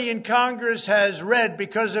nobody in Congress has read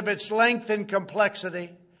because of its length and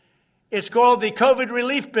complexity, it's called the COVID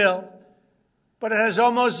Relief Bill, but it has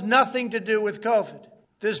almost nothing to do with COVID.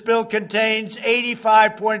 This bill contains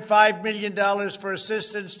 $85.5 million for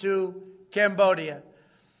assistance to Cambodia,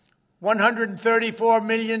 $134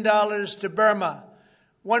 million to Burma,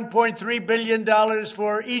 $1.3 billion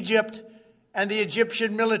for Egypt and the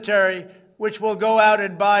Egyptian military, which will go out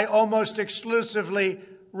and buy almost exclusively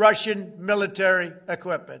Russian military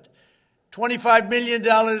equipment, $25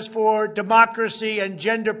 million for democracy and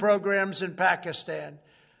gender programs in Pakistan,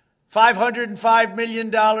 $505 million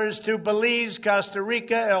to Belize, Costa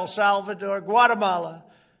Rica, El Salvador, Guatemala,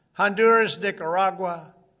 Honduras,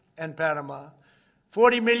 Nicaragua, and Panama,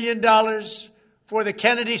 $40 million for the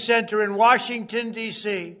Kennedy Center in Washington,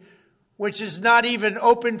 D.C., which is not even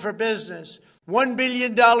open for business, $1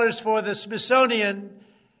 billion for the Smithsonian,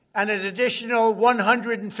 and an additional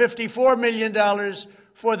 $154 million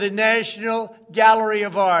for the National Gallery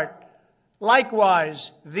of Art.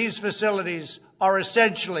 Likewise, these facilities are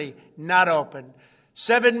essentially not open.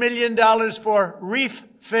 $7 million for reef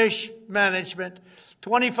fish management,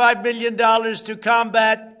 $25 million to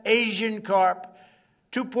combat Asian carp,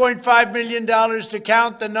 $2.5 million to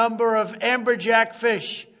count the number of amberjack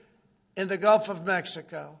fish in the Gulf of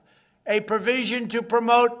Mexico, a provision to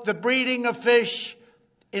promote the breeding of fish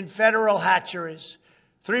in federal hatcheries,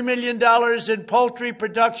 $3 million in poultry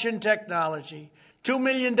production technology, $2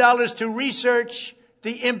 million to research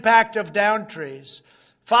the impact of down trees,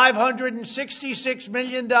 $566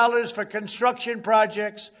 million for construction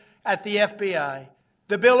projects at the FBI.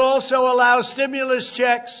 The bill also allows stimulus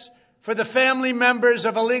checks for the family members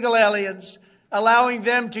of illegal aliens, allowing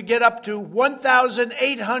them to get up to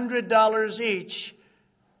 $1,800 each.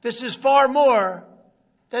 This is far more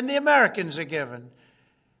than the Americans are given.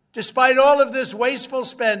 Despite all of this wasteful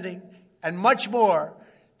spending and much more,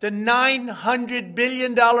 the $900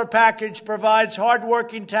 billion package provides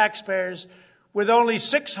hardworking taxpayers with only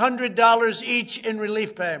 $600 each in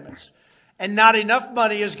relief payments. And not enough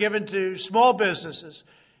money is given to small businesses,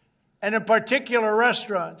 and in particular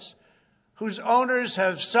restaurants, whose owners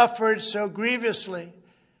have suffered so grievously.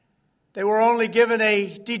 They were only given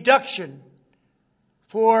a deduction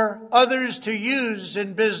for others to use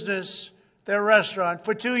in business their restaurant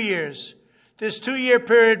for 2 years. This 2-year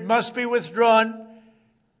period must be withdrawn,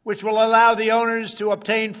 which will allow the owners to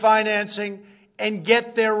obtain financing and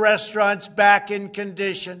get their restaurants back in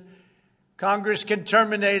condition. Congress can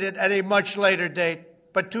terminate it at a much later date,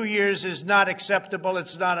 but 2 years is not acceptable.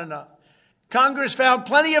 It's not enough. Congress found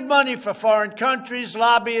plenty of money for foreign countries,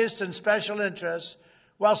 lobbyists, and special interests,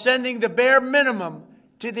 while sending the bare minimum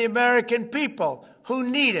to the American people who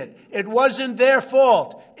need it. It wasn't their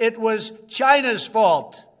fault. It was China's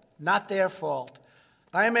fault, not their fault.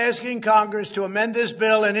 I am asking Congress to amend this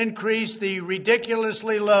bill and increase the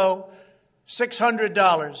ridiculously low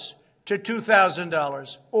 $600 to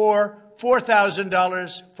 $2,000 or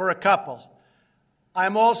 $4,000 for a couple.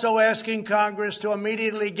 I'm also asking Congress to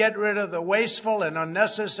immediately get rid of the wasteful and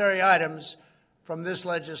unnecessary items from this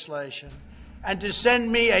legislation and to send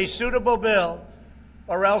me a suitable bill,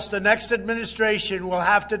 or else the next administration will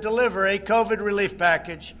have to deliver a COVID relief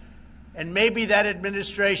package, and maybe that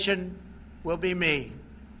administration will be me,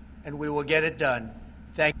 and we will get it done.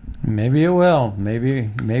 Thank you. Maybe it will.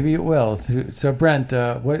 Maybe it will. So Brent,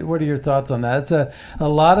 what are your thoughts on that? It's a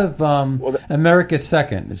lot of America's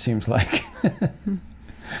second, it seems like.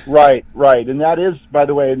 Right. And that is, by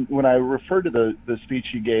the way, when I refer to the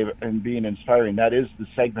speech you gave and being inspiring, that is the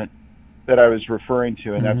segment that I was referring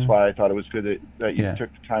to, and that's why I thought it was good that you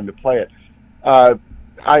took the time to play it. I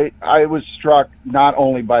was struck not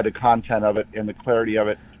only by the content of it and the clarity of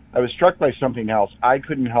it, I was struck by something else. I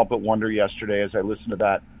couldn't help but wonder yesterday as I listened to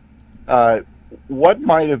that, what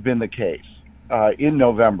might have been the case in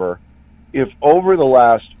November if over the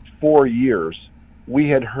last 4 years we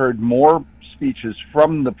had heard more speeches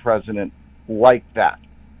from the president like that.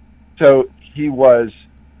 So he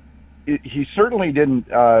certainly didn't,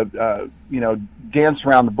 dance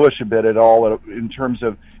around the bush a bit at all in terms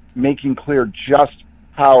of making clear just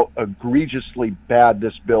how egregiously bad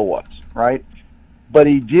this bill was, right? But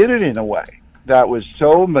he did it in a way that was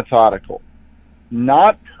so methodical,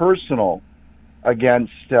 not personal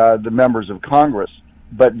against the members of Congress,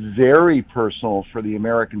 but very personal for the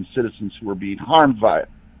American citizens who were being harmed by it.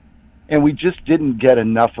 And we just didn't get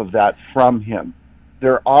enough of that from him.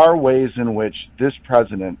 There are ways in which this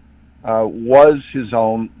president was his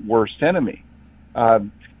own worst enemy.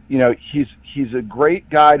 He's a great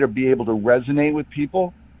guy to be able to resonate with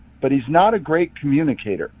people, but he's not a great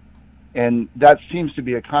communicator. And that seems to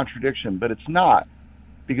be a contradiction, but it's not,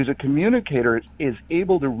 because a communicator is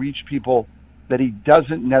able to reach people that he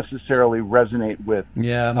doesn't necessarily resonate with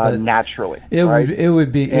naturally.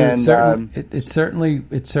 It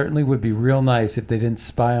certainly would be real nice if they didn't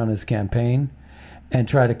spy on his campaign and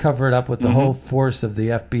try to cover it up with the whole force of the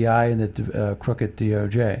FBI and the crooked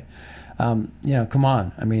DOJ. Come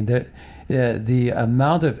on. I mean, the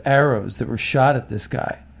amount of arrows that were shot at this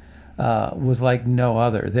guy was like no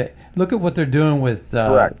other. Look at what they're doing with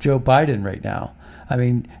Joe Biden right now. I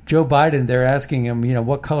mean, Joe Biden, they're asking him,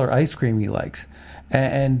 what color ice cream he likes.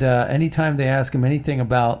 And anytime they ask him anything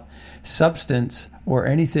about substance or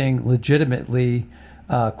anything legitimately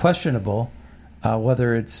questionable,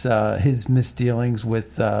 whether it's his misdealings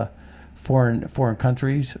with foreign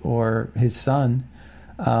countries or his son,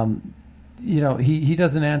 he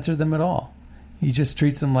doesn't answer them at all. He just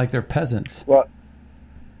treats them like they're peasants. Well,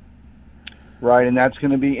 right, and that's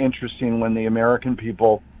going to be interesting when the American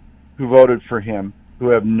people who voted for him, who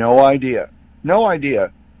have no idea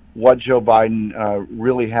what Joe Biden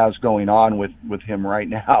really has going on with him right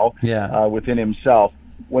now, within himself,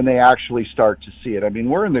 when they actually start to see it. I mean,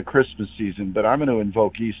 we're in the Christmas season, but I'm going to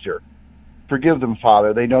invoke Easter. Forgive them,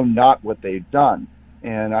 Father. They know not what they've done.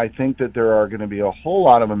 And I think that there are going to be a whole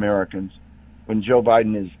lot of Americans when Joe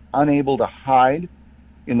Biden is unable to hide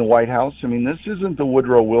in the White House. I mean, this isn't the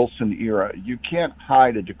Woodrow Wilson era. You can't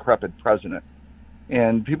hide a decrepit president.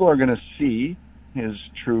 And people are going to see his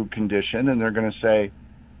true condition, and they're going to say,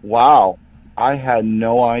 wow, I had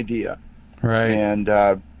no idea. Right. And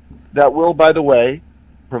that will, by the way,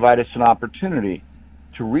 provide us an opportunity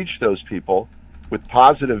to reach those people with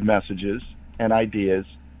positive messages and ideas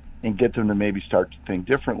and get them to maybe start to think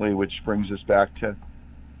differently, which brings us back to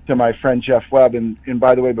to my friend Jeff Webb. And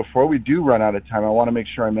by the way, before we do run out of time, I want to make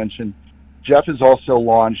sure I mention Jeff has also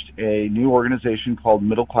launched a new organization called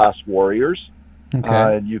Middle Class Warriors.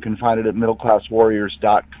 Okay. You can find it at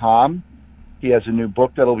middleclasswarriors.com. He has a new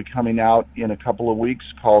book that'll be coming out in a couple of weeks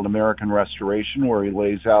called American Restoration, where he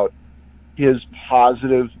lays out his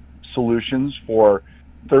positive solutions for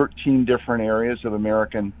 13 different areas of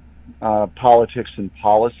American politics and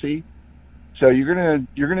policy. So you're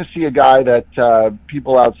gonna see a guy that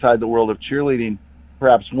people outside the world of cheerleading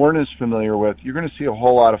perhaps weren't as familiar with. You're going to see a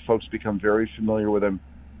whole lot of folks become very familiar with him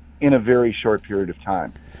in a very short period of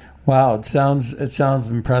time. Wow, it sounds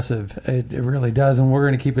impressive. It really does, and we're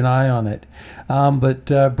going to keep an eye on it. But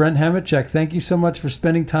Brent Hemachek, thank you so much for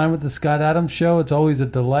spending time with the Scott Adams Show. It's always a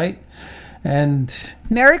delight. And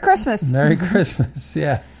Merry Christmas. Merry Christmas,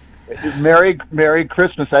 yeah. Merry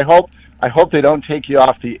Christmas. I hope they don't take you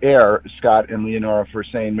off the air, Scott and Leonora, for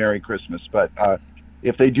saying Merry Christmas. But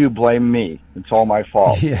if they do, blame me. It's all my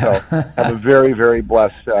fault. Yeah. So have a very, very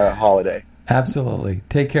blessed holiday. Absolutely.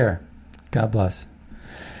 Take care. God bless.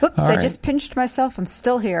 Whoops, All right. I just pinched myself. I'm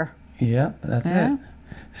still here. Yeah, that's it.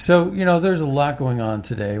 So, there's a lot going on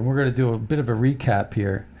today. We're going to do a bit of a recap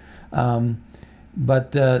here.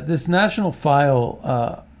 But this national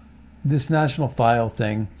file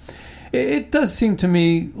thing, it does seem to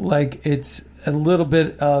me like it's a little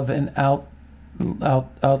bit of an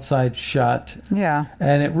outside shot. Yeah.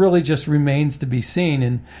 And it really just remains to be seen.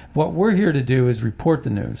 And what we're here to do is report the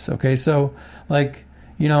news. Okay, so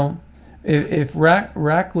if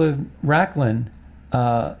Racklin,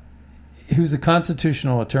 who's a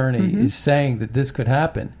constitutional attorney, is saying that this could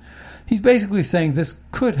happen, he's basically saying this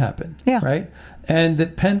could happen, right? And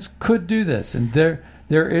that Pence could do this. And there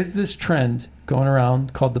is this trend going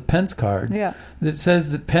around called the Pence card that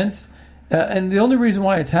says that Pence, and the only reason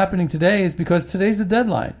why it's happening today is because today's the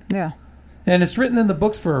deadline. Yeah. And it's written in the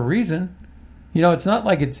books for a reason. It's not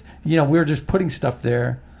like it's, we're just putting stuff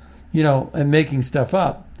there, and making stuff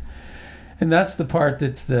up. And that's the part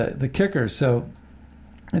that's the kicker. So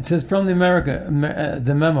it says from the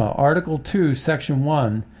memo, Article 2, Section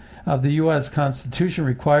 1 of the U.S. Constitution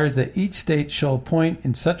requires that each state shall appoint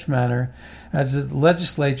in such manner as the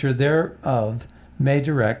legislature thereof may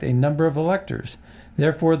direct a number of electors.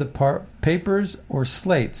 Therefore, the papers or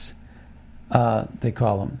slates, they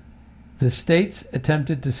call them, the states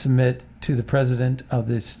attempted to submit to the President of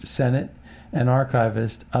the Senate and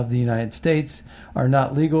Archivist of the United States are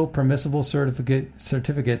not legal, permissible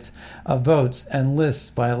certificates of votes and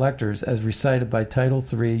lists by electors as recited by Title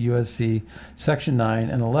III U.S.C. Section 9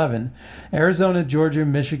 and 11. Arizona, Georgia,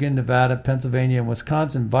 Michigan, Nevada, Pennsylvania, and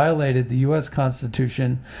Wisconsin violated the U.S.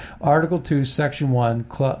 Constitution, Article 2, Section 1,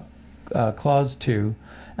 Clause 2,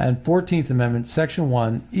 and 14th Amendment, Section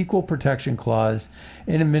 1, Equal Protection Clause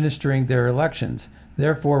in administering their elections,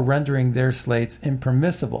 therefore rendering their slates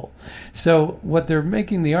impermissible. So what they're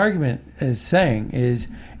making the argument is saying is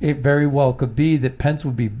it very well could be that Pence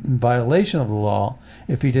would be in violation of the law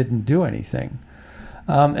if he didn't do anything.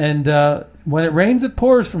 And when it rains, it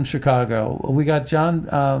pours from Chicago. We got John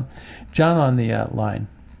on the line.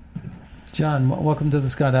 John, welcome to the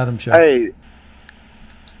Scott Adams Show. Hey,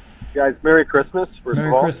 guys, Merry Christmas, first Merry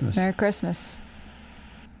of all. Christmas. Merry Christmas.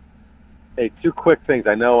 Hey, two quick things.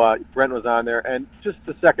 I know Brent was on there, and just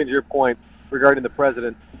to second your point regarding the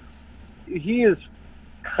president, he is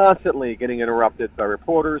constantly getting interrupted by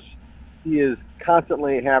reporters. He is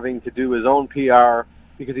constantly having to do his own PR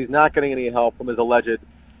because he's not getting any help from his alleged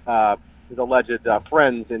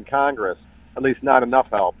friends in Congress, at least not enough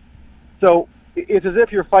help. So it's as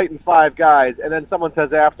if you're fighting five guys, and then someone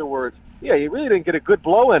says afterwards, yeah, you really didn't get a good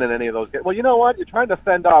blow in any of those guys. Well, you know what? You're trying to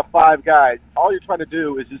fend off five guys. All you're trying to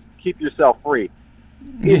do is just keep yourself free.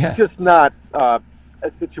 It's just not a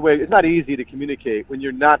situation. It's not easy to communicate when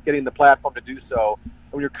you're not getting the platform to do so,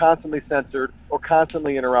 and when you're constantly censored or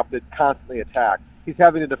constantly interrupted, constantly attacked. He's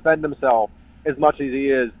having to defend himself as much as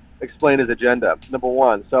he is explain his agenda, number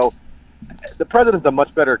one. So the president's a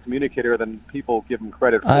much better communicator than people give him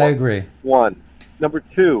credit for. I agree. One. Number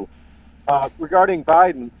two, regarding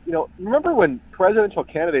Biden, remember when presidential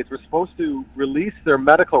candidates were supposed to release their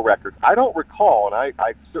medical records? I don't recall, and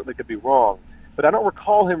I certainly could be wrong, but I don't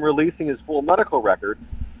recall him releasing his full medical record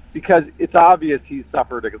because it's obvious he's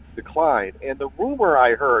suffered a decline. And the rumor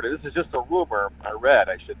I heard, and this is just a rumor I read,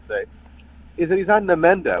 I should say, is that he's on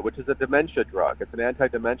Namenda, which is a dementia drug. It's an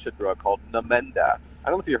anti-dementia drug called Namenda. I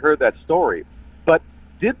don't know if you heard that story, but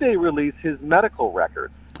did they release his medical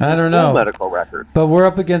record? I don't know. Medical record. But we're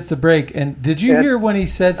up against the break. And did you hear when he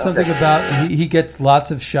said something about he gets lots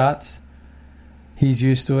of shots? He's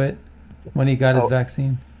used to it when he got his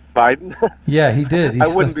vaccine. Biden? Yeah, he did. I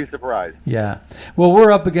wouldn't be surprised. Yeah. Well,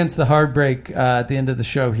 we're up against the hard break at the end of the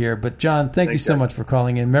show here. But, John, thank you so much for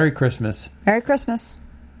calling in. Merry Christmas. Merry Christmas.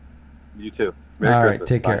 You too. All right,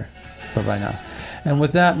 take care. Bye-bye now. And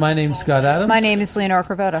with that, my name's Scott Adams. My name is Leonora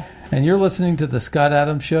Cravetta. And you're listening to The Scott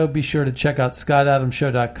Adams Show. Be sure to check out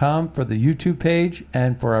scottadamshow.com for the YouTube page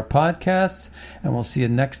and for our podcasts. And we'll see you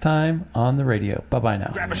next time on the radio. Bye-bye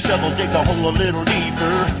now. Grab a shovel, dig the hole a little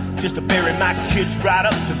deeper, just to bury my kids right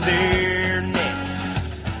up to there.